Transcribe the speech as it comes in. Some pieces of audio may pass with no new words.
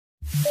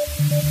Hi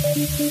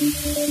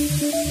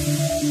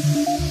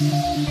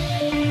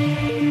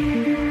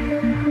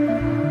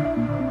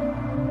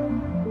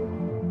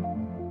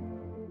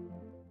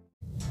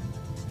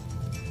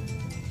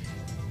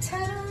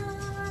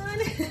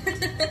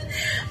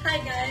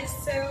guys,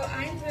 so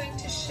I'm going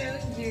to show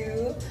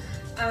you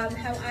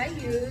how I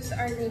use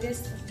our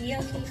latest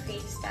BLK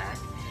face stack.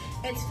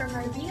 It's from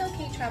our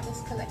BLK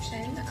Travels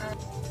collection.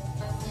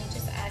 We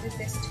just added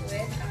this to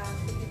it.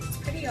 It's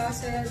pretty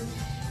awesome.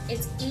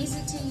 It's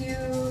easy to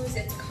use,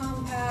 it's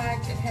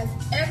compact, it has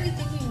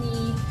everything you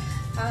need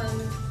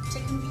to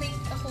complete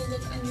a whole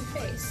look on your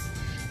face.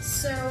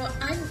 So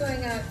I'm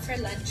going out for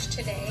lunch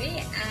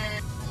today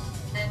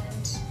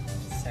and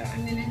so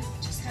I'm gonna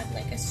just have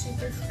like a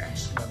super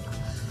fresh look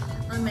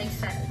on my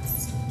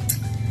fence.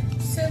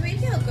 So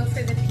maybe I'll go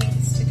for the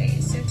pinks today.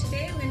 So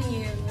today I'm gonna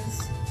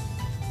use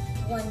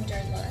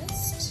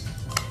Wanderlust.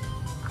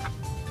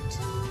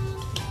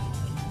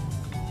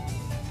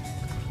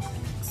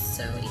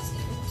 So easy.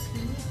 Oops,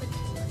 let me put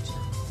too much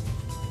on.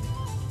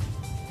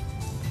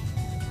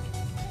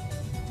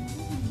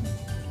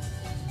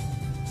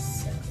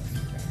 So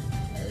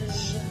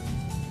fresh.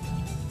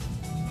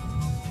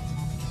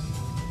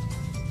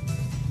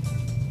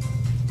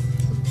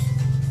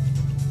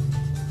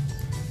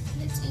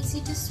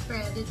 Easy to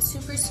spread, it's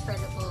super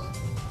spreadable.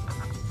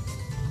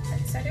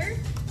 Red setter.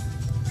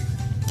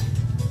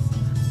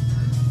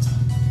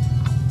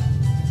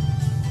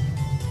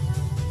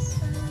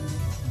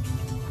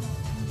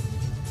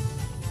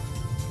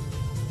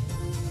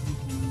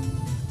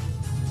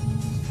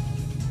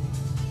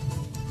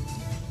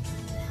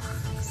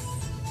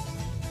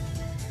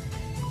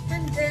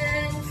 And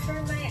then for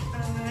my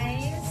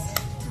eyes,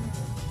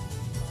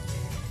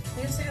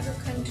 we also have a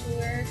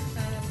contour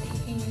that you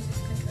can use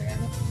this contour.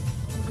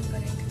 I'm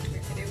going to contour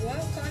today.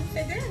 Wow,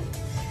 confident!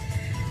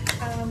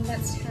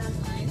 That's tan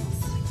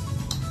lines. I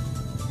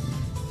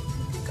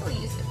think I'll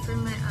use it for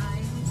my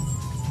eyes.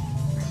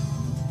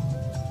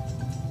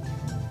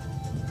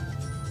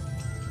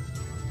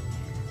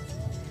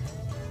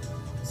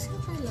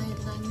 Super light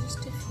line, just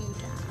a few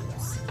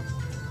dabs.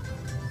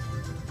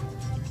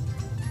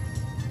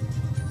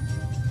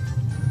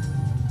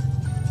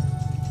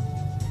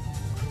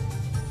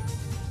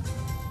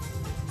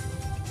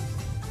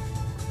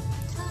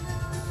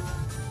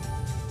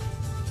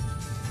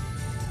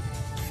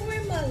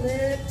 My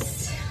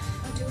lips,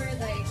 I'll do her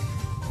like,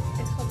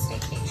 it's called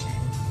staycation.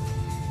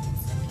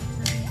 It's like a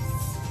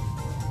nice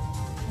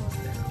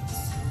little bounce.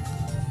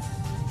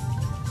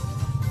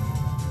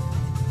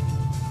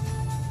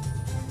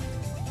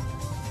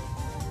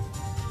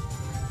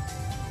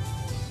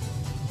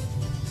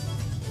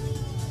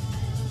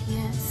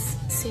 Yes,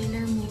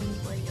 Sailor Moon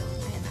po yung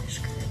eyelash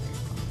curler ko.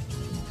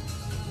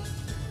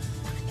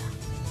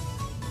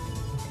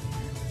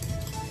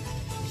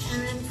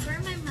 And then for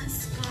my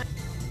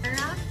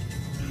mascara,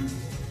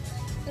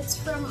 it's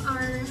from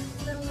our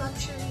Little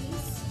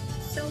Luxuries.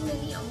 So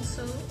many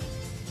also.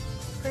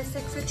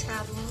 Perfect for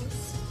travels.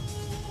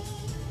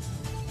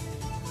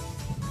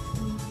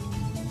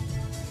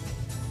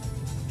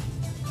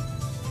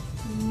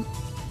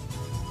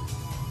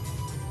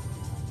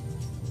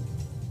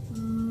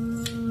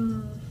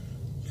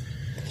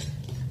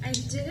 I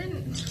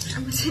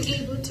wasn't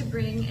able to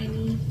bring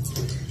any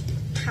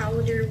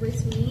powder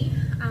with me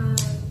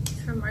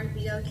from our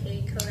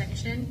BLK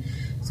collection.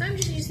 So I'm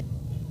just using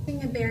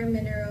a Bare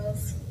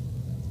Minerals.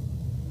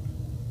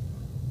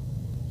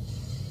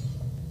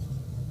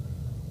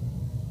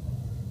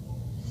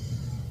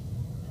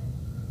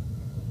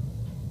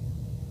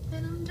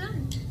 And I'm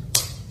done.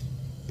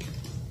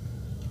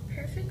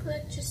 Perfect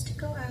look just to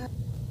go out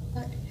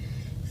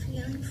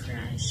feeling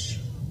fresh.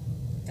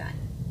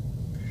 Done.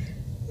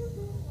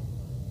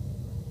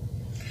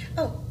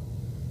 Oh,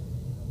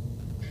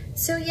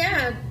 so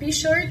yeah, be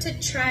sure to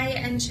try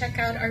and check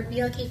out our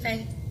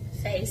BLK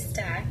face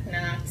stack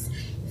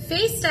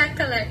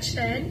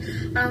collection.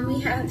 We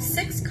have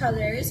 6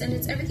 colors and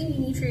it's everything you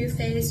need for your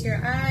face,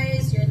 your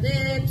eyes, your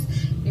lips,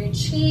 your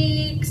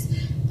cheeks,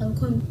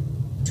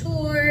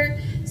 contour.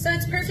 So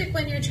it's perfect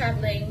when you're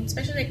traveling,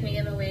 especially like me,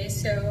 I'm away,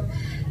 so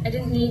I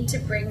didn't need to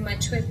bring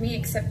much with me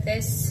except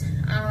this.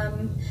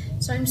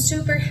 So I'm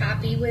super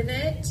happy with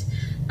it.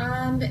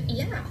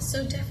 Yeah,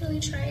 so definitely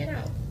try it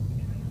out.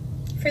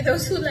 For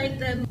those who like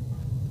the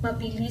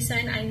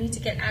mabilisan, I need to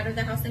get out of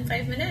the house in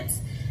 5 minutes,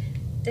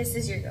 this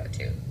is your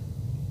go-to.